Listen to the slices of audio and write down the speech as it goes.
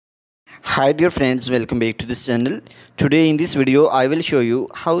Hi dear friends, welcome back to this channel. Today in this video I will show you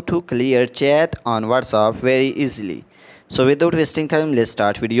how to clear chat on WhatsApp very easily. So without wasting time, let's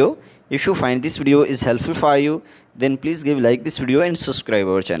start video. If you find this video is helpful for you, then please give like this video and subscribe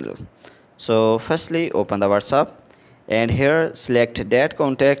our channel. So firstly open the WhatsApp and here select that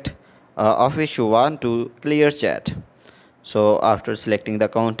contact of which you want to clear chat. So after selecting the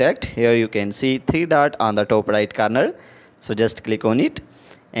contact, here you can see three dot on the top right corner. So just click on it,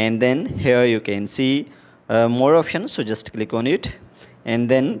 and then here you can see more options. So just click on it and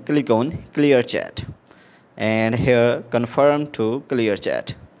then click on clear chat, and here confirm to clear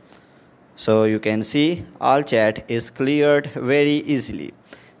chat. So you can see all chat is cleared very easily.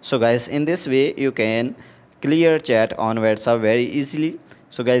 So guys, in this way you can clear chat on WhatsApp very easily.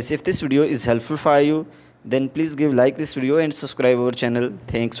 So guys, if this video is helpful for you, then please give like this video and subscribe our channel.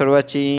 Thanks for watching.